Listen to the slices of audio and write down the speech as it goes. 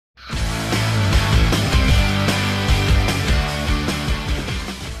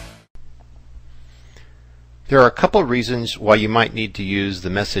There are a couple reasons why you might need to use the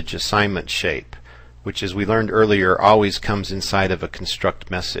message assignment shape, which, as we learned earlier, always comes inside of a construct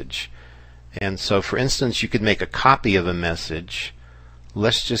message. And so, for instance, you could make a copy of a message.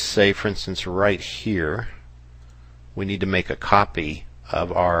 Let's just say, for instance, right here, we need to make a copy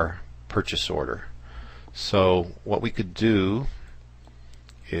of our purchase order. So what we could do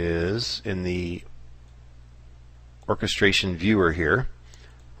is, in the orchestration viewer here,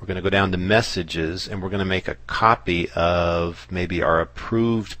 we're going to go down to messages and we're going to make a copy of maybe our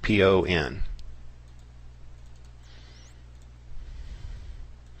approved PON.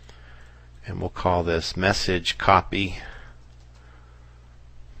 And we'll call this message copy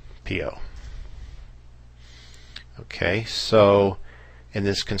PO. Okay, so in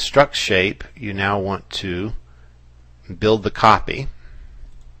this construct shape, you now want to build the copy.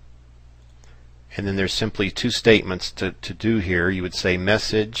 And then there's simply two statements to do here. You would say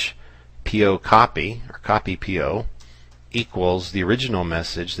message PO copy, or copy PO, equals the original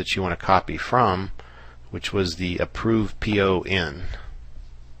message that you want to copy from, which was the approved PON.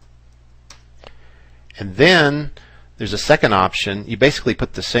 And then there's a second option. You basically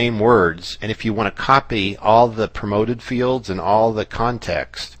put the same words, and if you want to copy all the promoted fields and all the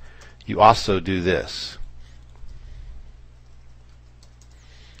context, you also do this.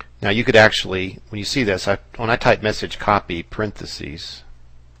 Now you could actually, when you see this, when I type message copy parentheses,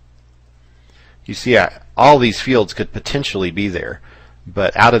 you see all these fields could potentially be there,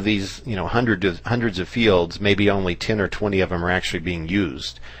 but out of these hundreds of fields, maybe only 10 or 20 of them are actually being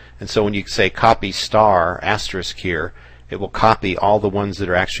used. And so when you say copy star asterisk here, it will copy all the ones that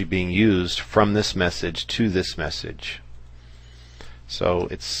are actually being used from this message to this message. So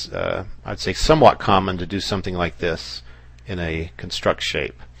it's I'd say somewhat common to do something like this in a construct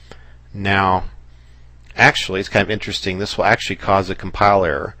shape. Now, actually, it's kind of interesting. This will actually cause a compile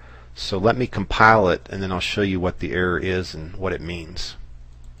error. So let me compile it, and then I'll show you what the error is and what it means.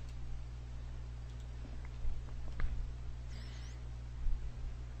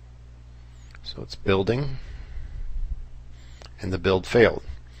 So it's building, and the build failed.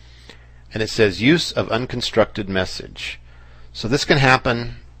 And it says use of unconstructed message. So this can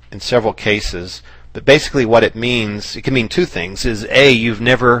happen in several cases, but basically what it means, it can mean two things, is A, you've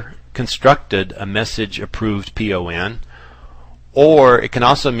never constructed a message approved PON, or it can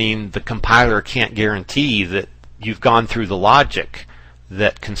also mean the compiler can't guarantee that you've gone through the logic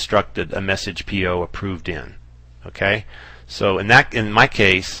that constructed a message PO approved in. Okay, so in my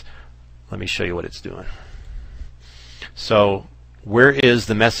case, let me show you what it's doing. So where is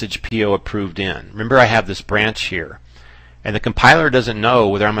the message PO approved in? Remember, I have this branch here, and the compiler doesn't know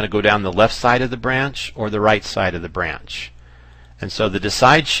whether I'm going to go down the left side of the branch or the right side of the branch. And so the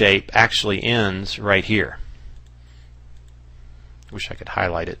decide shape actually ends right here. Wish I could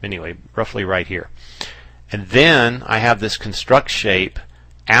highlight it. Anyway, roughly right here. And then I have this construct shape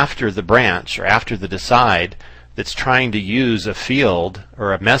after the branch, or after the decide, that's trying to use a field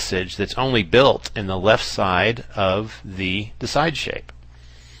or a message that's only built in the left side of the decide shape.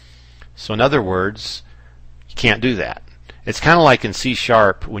 So in other words, you can't do that. It's kind of like in C#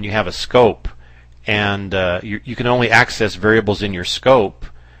 when you have a scope, and you can only access variables in your scope,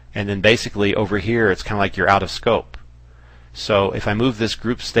 and then basically over here it's kind of like you're out of scope. So if I move this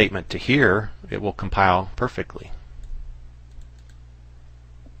group statement to here, it will compile perfectly.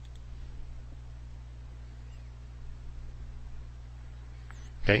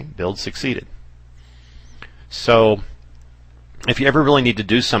 Okay, build succeeded. So if you ever really need to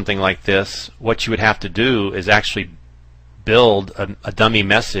do something like this, what you would have to do is actually build a dummy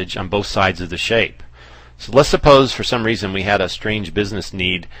message on both sides of the shape. So let's suppose for some reason we had a strange business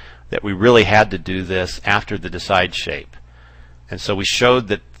need that we really had to do this after the decide shape. And so we showed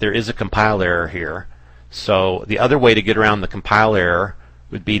that there is a compile error here. So the other way to get around the compile error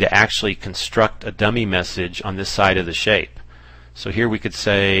would be to actually construct a dummy message on this side of the shape. So here we could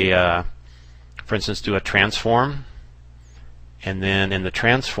say, for instance, do a transform, and then in the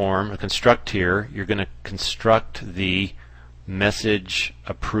transform, a construct here, you're going to construct the message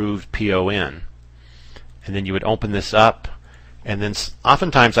approved PON. And then you would open this up, and then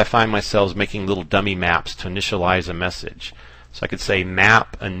oftentimes I find myself making little dummy maps to initialize a message. So I could say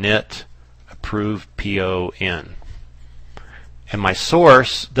map init approved PON. And my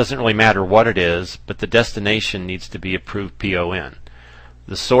source doesn't really matter what it is, but the destination needs to be approved PON.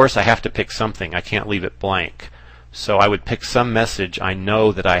 The source, I have to pick something. I can't leave it blank. So I would pick some message I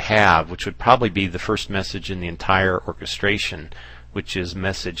know that I have, which would probably be the first message in the entire orchestration, which is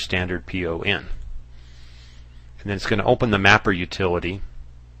message standard PON. And then it's going to open the mapper utility.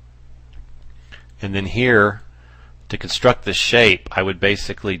 And then here, to construct this shape, I would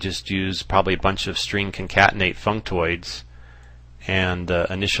basically just use probably a bunch of string concatenate functoids and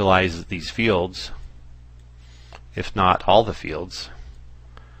initialize these fields, if not all the fields.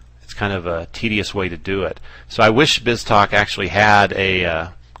 It's kind of a tedious way to do it. So I wish BizTalk actually had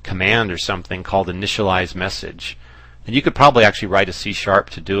a command or something called initialize message. And you could probably actually write a C#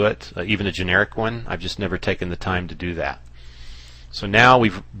 to do it, even a generic one. I've just never taken the time to do that. So now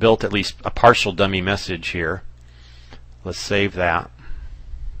we've built at least a partial dummy message here. Let's save that.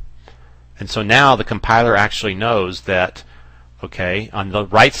 And so now the compiler actually knows that, okay, on the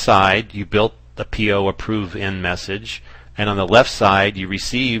right side you built the PO approve in message, and on the left side you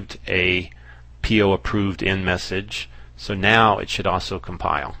received a PO approved in message. So now it should also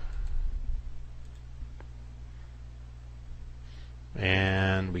compile.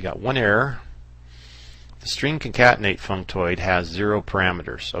 And we got one error. The string concatenate functoid has 0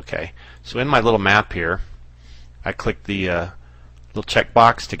 parameters. Okay, so in my little map here, I click the little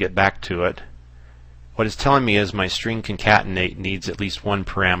checkbox to get back to it. What it's telling me is my string concatenate needs at least 1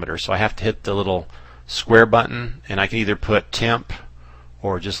 parameter, so I have to hit the little square button, and I can either put temp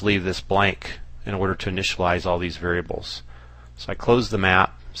or just leave this blank in order to initialize all these variables. So I close the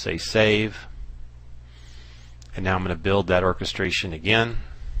map, say save, and now I'm going to build that orchestration again.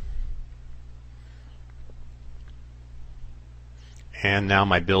 And now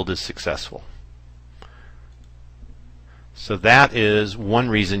my build is successful. So that is one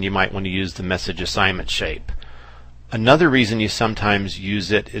reason you might want to use the message assignment shape. Another reason you sometimes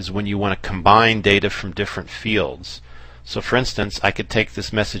use it is when you want to combine data from different fields. So for instance, I could take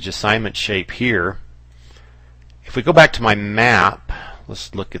this message assignment shape here. If we go back to my map,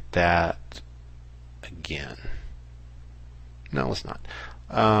 let's look at that again. No, let's not.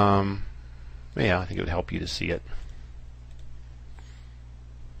 Yeah, I think it would help you to see it.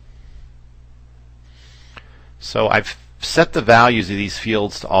 So I've set the values of these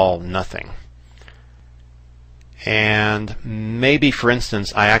fields to all nothing. And maybe, for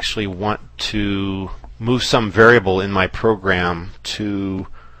instance, I actually want to move some variable in my program to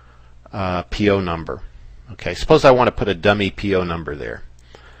PO number. Okay, suppose I want to put a dummy PO number there.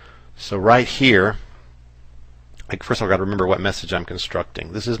 So right here, first I've got to remember what message I'm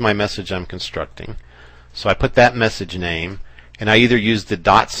constructing. This is my message I'm constructing. So I put that message name, and I either use the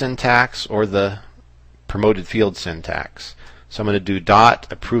dot syntax or the promoted field syntax. So I'm going to do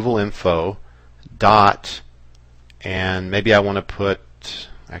dot approval info dot, and maybe I want to put,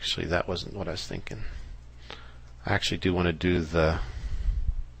 actually that wasn't what I was thinking. I actually do want to do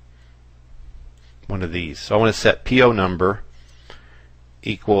one of these. So I want to set PO number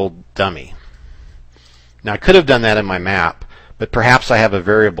equal dummy. Now I could have done that in my map, but perhaps I have a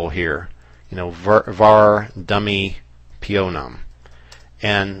variable here, you know, var dummy PO num,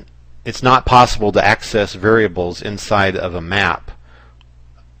 and it's not possible to access variables inside of a map,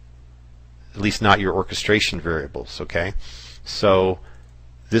 at least not your orchestration variables. Okay, so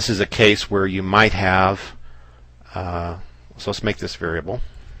this is a case where you might have, so let's make this variable.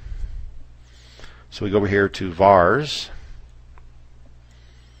 So we go over here to vars,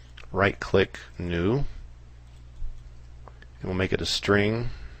 right click new, and we'll make it a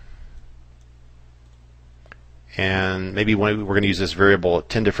string. And maybe we're going to use this variable at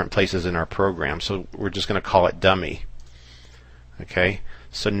 10 different places in our program, so we're just going to call it dummy. Okay,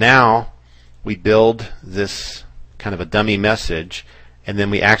 so now we build this kind of a dummy message, and then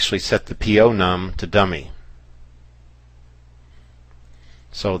we actually set the PO num to dummy.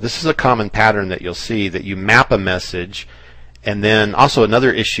 So this is a common pattern that you'll see, that you map a message, and then also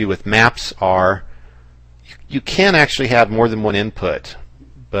another issue with maps are you can actually have more than one input.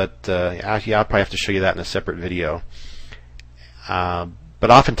 But I'll probably have to show you that in a separate video. But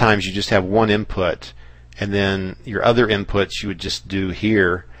oftentimes you just have one input, and then your other inputs you would just do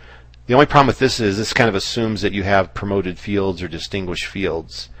here. The only problem with this is this kind of assumes that you have promoted fields or distinguished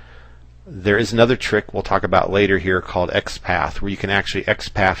fields. There is another trick we'll talk about later here called XPath, where you can actually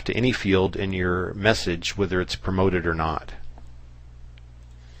XPath to any field in your message, whether it's promoted or not.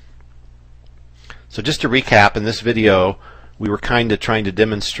 So just to recap, in this video we were kind of trying to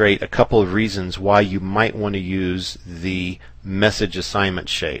demonstrate a couple of reasons why you might want to use the message assignment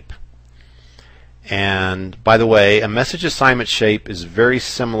shape. And by the way, a message assignment shape is very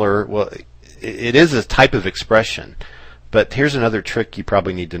similar. Well, it is a type of expression, but here's another trick you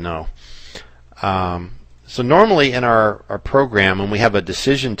probably need to know. So normally in our program, when we have a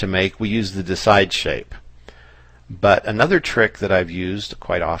decision to make, we use the decide shape. But another trick that I've used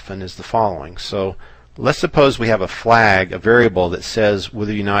quite often is the following. So let's suppose we have a flag, a variable that says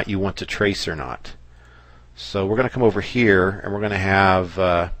whether or not you want to trace or not. So we're going to come over here and we're going to have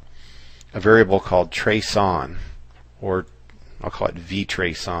a variable called trace on. or I'll call it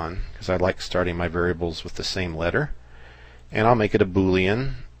vtrace on, because I like starting my variables with the same letter. And I'll make it a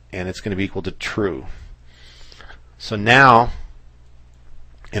Boolean, and it's going to be equal to true. So now,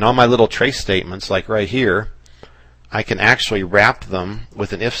 in all my little trace statements, like right here, I can actually wrap them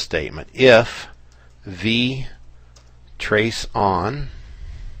with an if statement. If v trace on,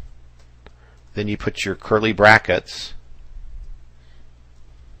 then you put your curly brackets,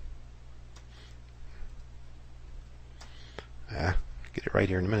 get it right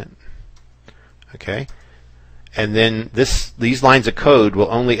here in a minute. Okay, and then these lines of code will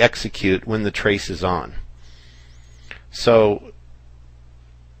only execute when the trace is on. So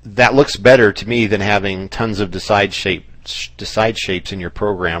that looks better to me than having tons of decide shapes in your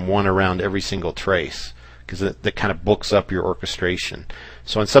program, one around every single trace, because that kind of books up your orchestration.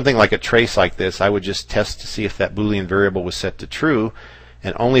 So in something like a trace like this, I would just test to see if that Boolean variable was set to true,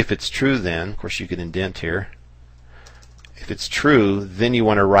 and only if it's true then, of course you could indent here, if it's true, then you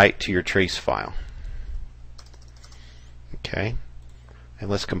want to write to your trace file. Okay, and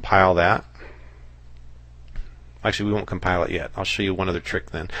let's compile that. Actually, we won't compile it yet. I'll show you one other trick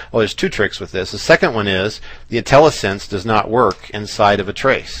then. Oh, there's two tricks with this. The second one is the IntelliSense does not work inside of a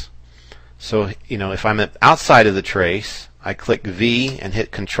trace. So, if I'm outside of the trace, I click V and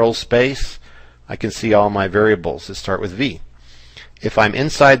hit Control Space, I can see all my variables that start with V. If I'm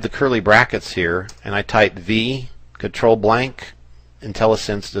inside the curly brackets here and I type V, Control blank,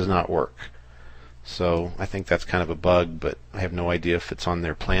 IntelliSense does not work. So I think that's kind of a bug, but I have no idea if it's on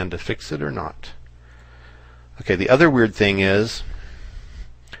their plan to fix it or not. Okay, the other weird thing is,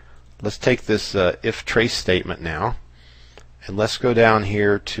 let's take this if trace statement now, and let's go down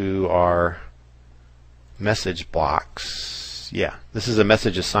here to our message blocks. Yeah, this is a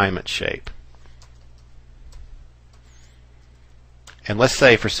message assignment shape. And let's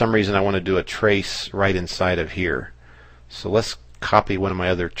say for some reason I want to do a trace right inside of here. So let's copy one of my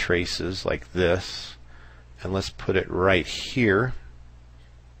other traces like this, and let's put it right here.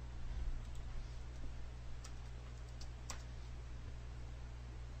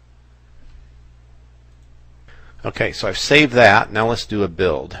 Okay, so I've saved that. Now let's do a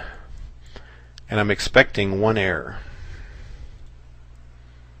build. And I'm expecting one error.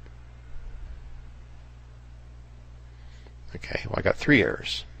 Okay, well I got 3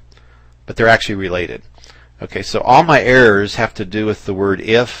 errors, but they're actually related. Okay, so all my errors have to do with the word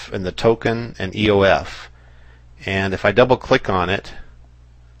if and the token and EOF. And if I double click on it,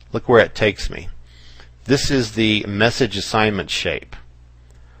 look where it takes me. This is the message assignment shape.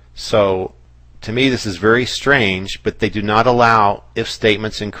 So to me this is very strange, but they do not allow if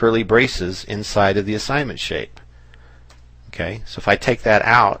statements in curly braces inside of the assignment shape. Okay, so if I take that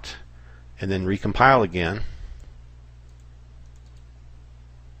out and then recompile again,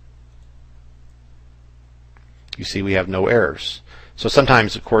 you see we have no errors. So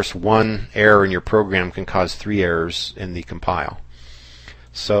sometimes, of course, one error in your program can cause 3 errors in the compile.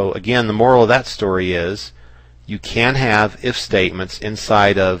 So again, the moral of that story is you can have if statements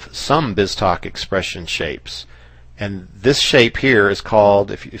inside of some BizTalk expression shapes. And this shape here is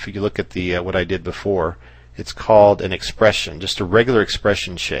called, if you look at the what I did before, it's called an expression, just a regular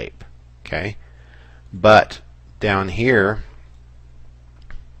expression shape. Okay, but down here,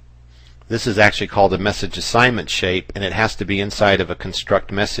 this is actually called a message assignment shape, and it has to be inside of a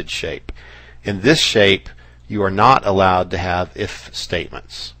construct message shape. In this shape, you are not allowed to have if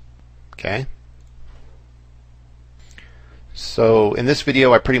statements. Okay? So in this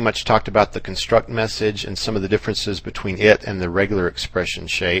video I pretty much talked about the construct message and some of the differences between it and the regular expression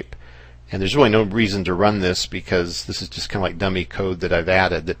shape. And there's really no reason to run this because this is just kind of like dummy code that I've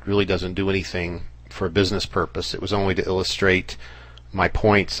added that really doesn't do anything for a business purpose. It was only to illustrate my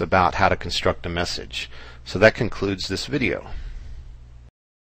points about how to construct a message. So that concludes this video.